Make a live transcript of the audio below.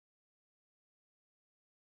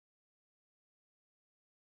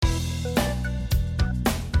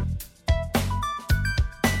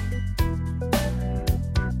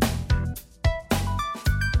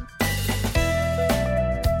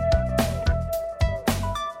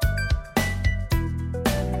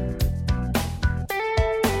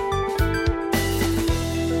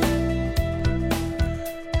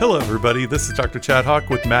Hello, everybody. This is Dr. Chad Hawk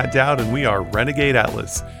with Matt Dowd, and we are Renegade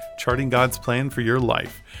Atlas, charting God's plan for your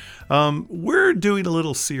life. We're doing a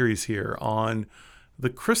little series here on the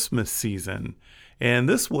Christmas season, and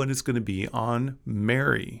this one is going to be on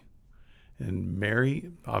Mary. And Mary,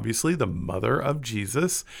 obviously, the mother of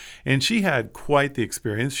Jesus, and she had quite the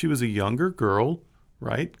experience. She was a younger girl,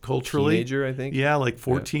 right? Culturally. Teenager, I think. Yeah, like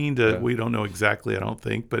 14 to, we don't know exactly, I don't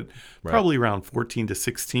think, but probably around 14 to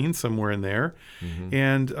 16, somewhere in there. Mm-hmm.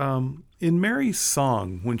 And in Mary's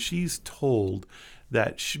song, when she's told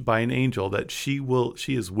that by an angel that she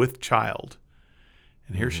is with child,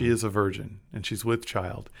 and here she is a virgin, and she's with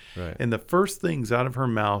child. Right. And the first things out of her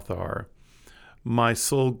mouth are, "My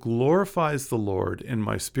soul glorifies the Lord, and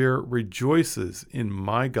my spirit rejoices in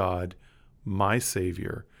my God, my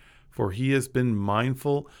Savior, for he has been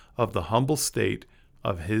mindful of the humble state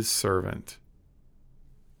of his servant."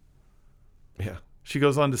 Yeah. She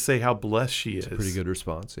goes on to say how blessed she is. It's a pretty good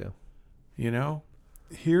response, yeah. You know,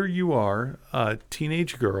 here you are, a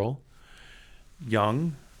teenage girl,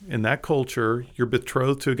 young in that culture. You're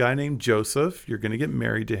betrothed to a guy named Joseph. You're going to get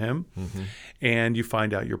married to him, and you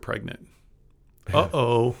find out you're pregnant.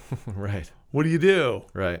 Uh-oh. Right. What do you do?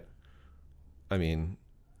 Right. I mean,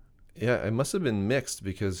 yeah, it must have been mixed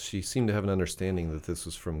because she seemed to have an understanding that this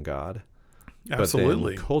was from God.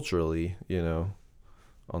 Absolutely. But then culturally, you know,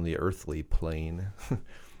 on the earthly plane,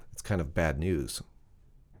 it's kind of bad news.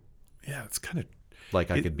 Yeah, it's kind of... Like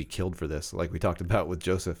I could be killed for this, like we talked about with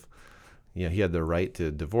Joseph. You know, he had the right to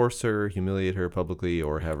divorce her, humiliate her publicly,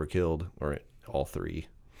 or have her killed, or all three.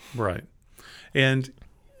 Right. And,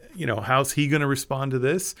 you know, how's he going to respond to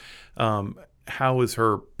this? How is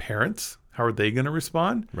her parents? How are they going to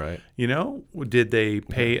respond? Right. You know, did they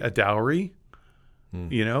pay a dowry,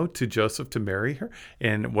 you know, to Joseph to marry her?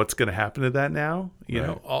 And what's going to happen to that now? You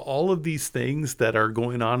know, all of these things that are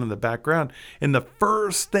going on in the background. And the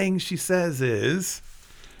first thing she says is,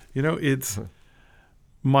 you know, it's,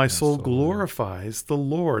 "My soul glorifies the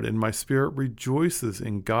Lord, and my spirit rejoices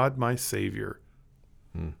in God, my Savior."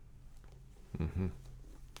 Mm-hmm.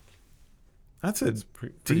 That's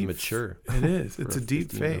pretty mature. It is. It's a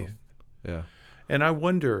deep faith. Yeah. And I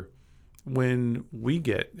wonder, when we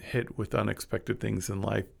get hit with unexpected things in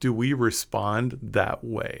life, do we respond that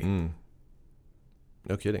way?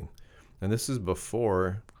 No kidding. And this is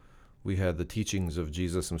before we had the teachings of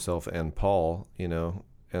Jesus himself and Paul, you know,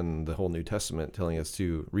 and the whole New Testament telling us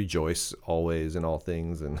to rejoice always in all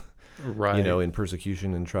things and, you know, in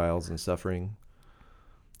persecution and trials and suffering.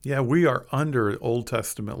 Yeah, we are under Old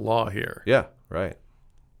Testament law here. Yeah, right.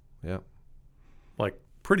 Yeah. Like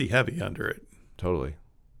pretty heavy under it. Totally.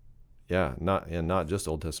 Yeah, not just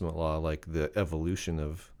Old Testament law, like the evolution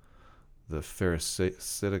of the Pharisaic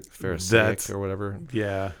or whatever.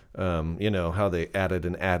 Yeah. You know, how they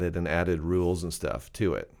added rules and stuff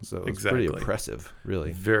to it. So it's pretty oppressive,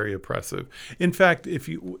 really. Very oppressive. In fact, if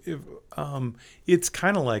it's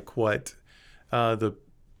kind of like what the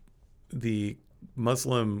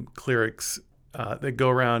Muslim clerics that go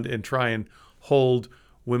around and try and hold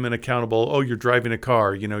women accountable. Oh, you're driving a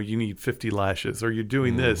car, you know, you need 50 lashes, or you're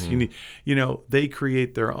doing this, you need, you know, they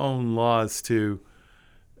create their own laws to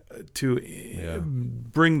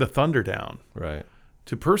bring the thunder down, right?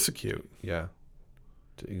 To persecute, to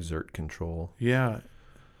exert control. Yeah.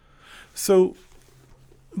 So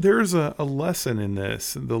there's a lesson in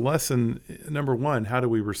this. The lesson number one: how do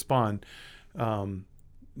we respond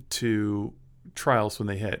to trials when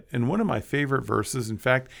they hit? And one of my favorite verses, in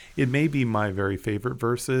fact, it may be my very favorite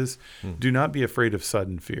verse, is "Do not be afraid of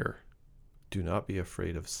sudden fear." Do not be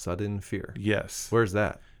afraid of sudden fear. Yes. Where's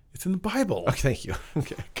that? It's in the Bible. Oh, thank you.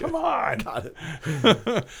 Okay, come on. Got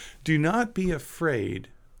it. Do not be afraid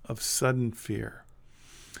of sudden fear.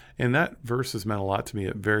 And that verse has meant a lot to me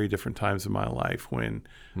at very different times in my life when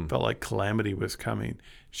it felt like calamity was coming.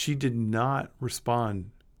 She did not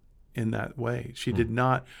respond in that way. She did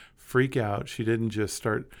not freak out. She didn't just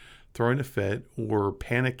start throwing a fit or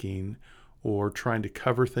panicking or trying to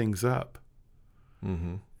cover things up.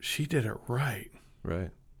 She did it right.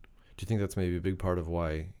 Right. Do you think that's maybe a big part of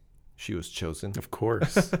why she was chosen? Of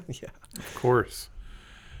course. Yeah. Of course.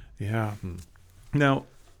 Yeah. Now,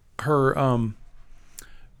 her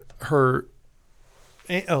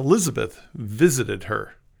Elizabeth visited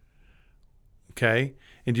her. Okay?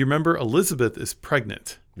 And do you remember Elizabeth is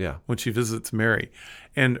pregnant? Yeah. When she visits Mary,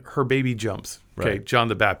 and her baby jumps. Okay, Right. John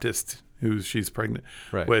the Baptist, who she's pregnant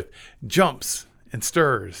with, jumps and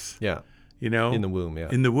stirs. Yeah. You know, in the womb. Yeah.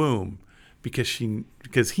 In the womb, because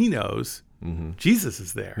he knows Jesus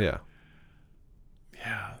is there. Yeah.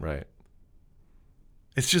 Yeah. Right.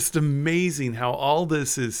 It's just amazing how all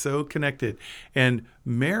this is so connected. And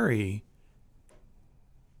Mary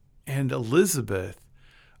and Elizabeth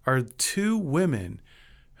are two women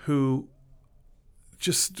who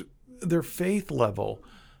just their faith level,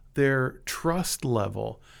 their trust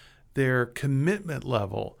level, their commitment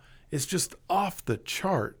level is just off the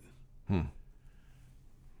chart.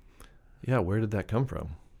 Yeah, where did that come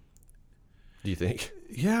from, do you think?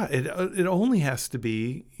 Yeah, it only has to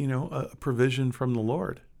be, a provision from the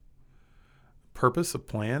Lord. Purpose, a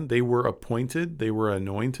plan. They were appointed, they were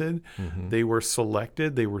anointed, they were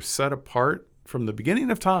selected, they were set apart from the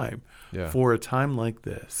beginning of time for a time like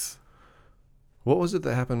this. What was it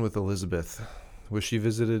that happened with Elizabeth? Was she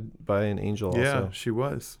visited by an angel also? Yeah, she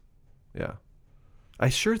was. Yeah. I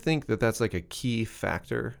sure think that that's like a key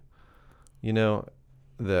factor,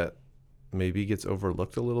 that maybe gets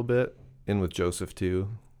overlooked a little bit. And with Joseph too,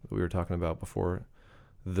 that we were talking about before,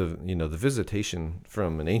 the visitation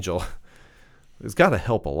from an angel has got to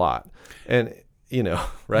help a lot. And,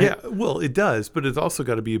 right? Yeah, well, it does, but it's also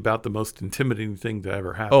got to be about the most intimidating thing to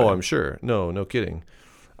ever happen. Oh, I'm sure. No kidding.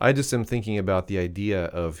 I just am thinking about the idea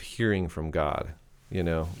of hearing from God,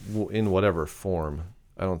 in whatever form.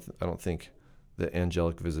 I don't think the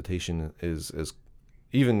angelic visitation is as,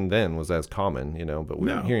 even then was as common, but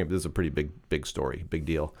we're hearing this is a pretty big story, big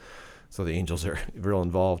deal. So the angels are real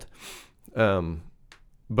involved.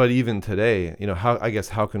 But even today,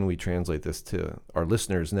 how can we translate this to our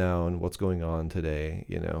listeners now and what's going on today?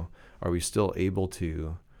 Are we still able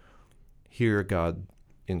to hear God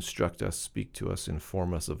instruct us, speak to us,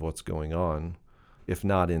 inform us of what's going on, if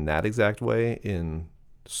not in that exact way, in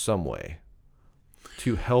some way,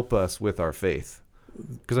 to help us with our faith?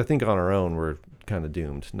 Because I think on our own, we're kind of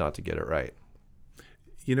doomed not to get it right.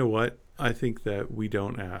 You know what? I think that we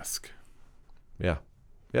don't ask.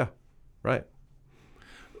 Yeah, right.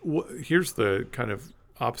 Here's the kind of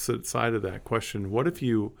opposite side of that question. What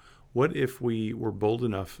if we were bold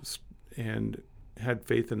enough and had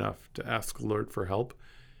faith enough to ask the Lord for help,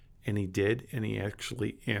 and he did, and he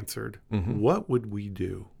actually answered? What would we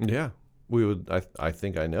do? Yeah, we would. I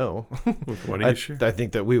think I know. What are you sure? I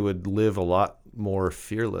think that we would live a lot more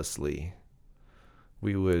fearlessly.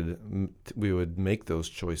 We would make those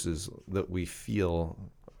choices that we feel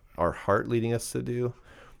our heart leading us to do,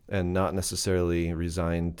 and not necessarily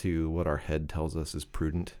resigned to what our head tells us is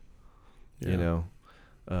prudent. Yeah.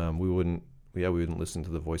 We wouldn't listen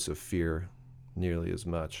to the voice of fear nearly as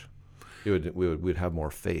much. We'd have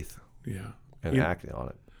more faith. Yeah. And acting on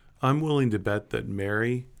it. I'm willing to bet that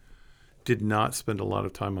Mary did not spend a lot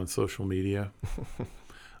of time on social media.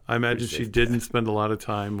 I imagine she didn't spend a lot of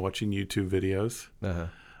time watching YouTube videos.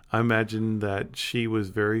 I imagine that she was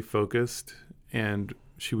very focused and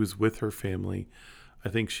she was with her family. I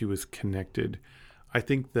think she was connected. I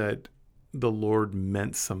think that the Lord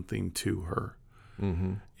meant something to her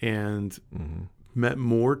and meant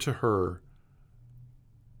more to her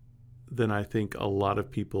than I think a lot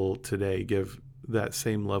of people today give that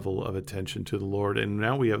same level of attention to the Lord. And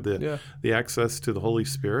now we have the access to the Holy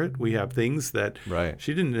Spirit. We have things that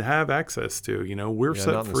she didn't have access to. We're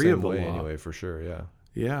set free of the law. Anyway, for sure.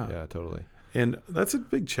 Yeah, totally. And that's a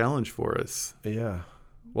big challenge for us. Yeah.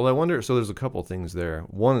 Well, I wonder, so there's a couple things there.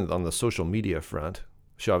 One, on the social media front,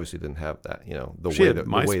 she obviously didn't have that, the way that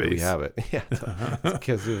we have it. Yeah.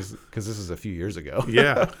 Because this is a few years ago.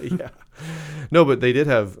 Yeah. Yeah. No, but they did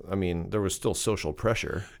have, there was still social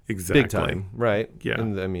pressure. Exactly. Big time, right? Yeah.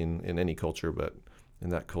 And in any culture, but in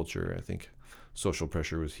that culture, I think social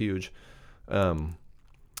pressure was huge. And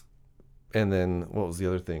then what was the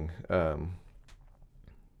other thing? Oh,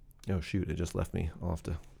 shoot, it just left me. I'll have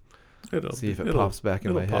to see if it pops back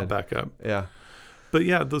in my head. It'll pop back up. Yeah. But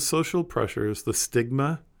yeah, the social pressures, the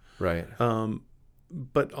stigma. Right.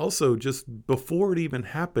 But also just before it even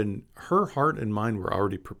happened, her heart and mind were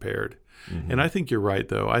already prepared. And I think you're right,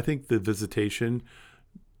 though. I think the visitation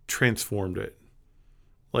transformed it.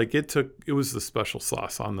 Like it was the special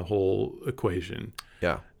sauce on the whole equation.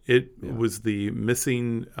 Yeah. It was the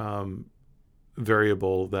missing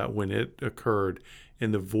variable that when it occurred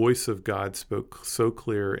and the voice of God spoke so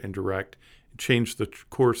clear and direct, it changed the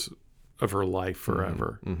course of her life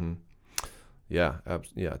forever. Yeah,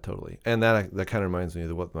 totally. And that kind of reminds me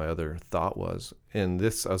of what my other thought was. And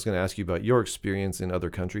this, I was going to ask you about your experience in other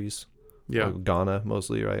countries. Yeah. Ghana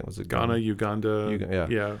mostly, right? Was it Ghana, Uganda?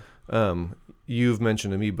 Yeah. You've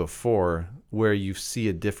mentioned to me before where you see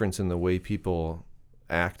a difference in the way people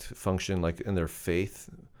act, function, like in their faith,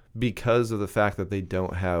 because of the fact that they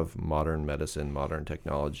don't have modern medicine, modern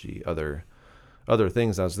technology, other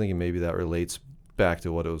things. I was thinking maybe that relates back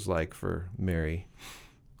to what it was like for Mary,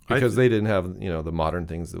 because they didn't have the modern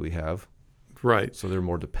things that we have, right? So they're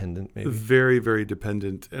more dependent, maybe. Very, very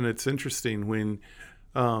dependent. And it's interesting when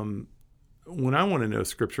when I want to know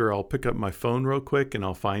scripture, I'll pick up my phone real quick and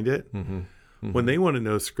I'll find it. Mm-hmm. Mm-hmm. When they want to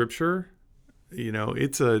know scripture,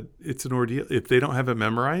 it's an ordeal. If they don't have it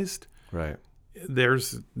memorized, right.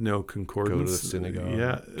 There's no concordance. Go to the synagogue.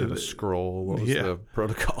 Yeah. Get a scroll. What was the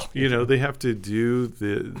protocol? They have to do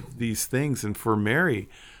these things. And for Mary,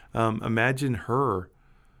 imagine her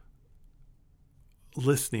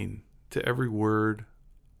listening to every word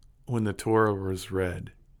when the Torah was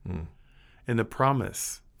read. Mm. And the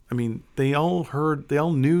promise. I mean, they all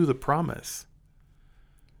knew the promise.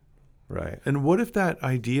 Right. And what if that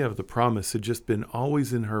idea of the promise had just been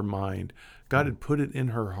always in her mind? God had put it in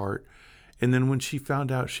her heart. And then when she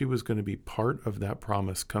found out she was going to be part of that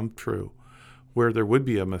promise come true, where there would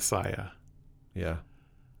be a Messiah. Yeah.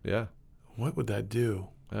 Yeah. What would that do?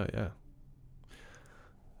 Oh, yeah.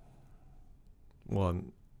 Well,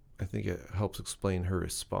 I think it helps explain her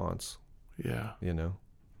response. Yeah.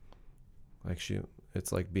 Like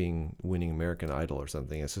it's like winning American Idol or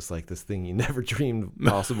something. It's just like this thing you never dreamed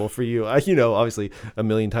possible for you. Obviously a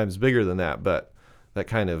million times bigger than that, but that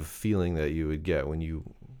kind of feeling that you would get when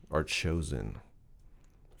you are chosen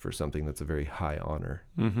for something that's a very high honor,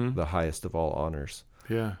 the highest of all honors.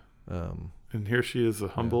 Yeah. And here she is, a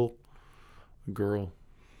humble girl,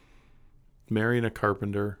 marrying a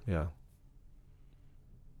carpenter. Yeah.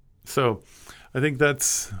 So I think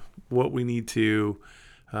that's what we need to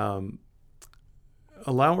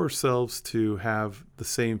allow ourselves to have the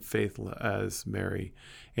same faith as Mary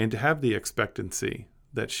and to have the expectancy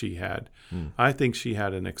that she had. I think she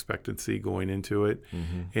had an expectancy going into it.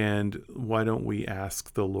 Mm-hmm. And why don't we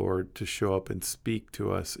ask the Lord to show up and speak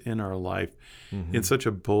to us in our life in such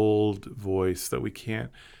a bold voice that we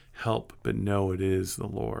can't help but know it is the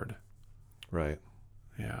Lord. Right.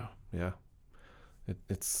 Yeah. Yeah.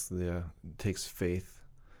 It takes faith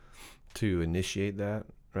to initiate that,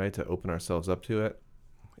 right? To open ourselves up to it.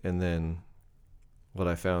 And then what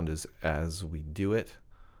I found is as we do it,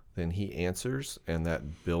 then he answers, and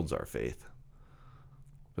that builds our faith.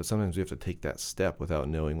 But sometimes we have to take that step without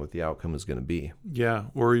knowing what the outcome is going to be. Yeah,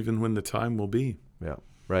 or even when the time will be. Yeah,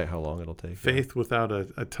 right, how long it'll take. Faith without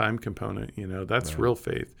a time component, that's real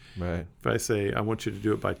faith. Right. If I say, I want you to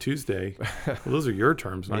do it by Tuesday, well, those are your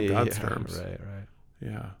terms, not God's terms. Right.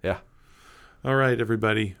 Yeah. Yeah. All right,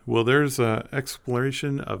 everybody. Well, there's an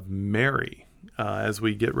exploration of Mary as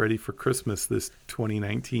we get ready for Christmas this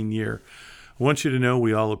 2019 year. I want you to know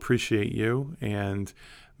we all appreciate you. And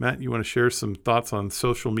Matt, you want to share some thoughts on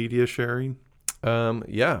social media sharing?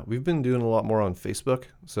 Yeah, we've been doing a lot more on Facebook.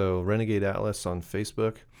 So Renegade Atlas on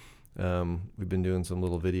Facebook. We've been doing some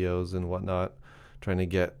little videos and whatnot, trying to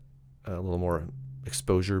get a little more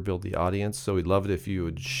exposure, build the audience. So we'd love it if you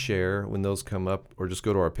would share when those come up, or just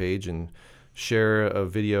go to our page and share a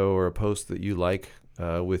video or a post that you like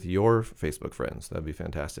with your Facebook friends. That'd be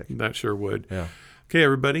fantastic. That sure would. Yeah. Okay,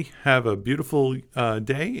 everybody, have a beautiful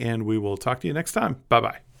day, and we will talk to you next time.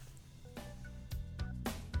 Bye-bye.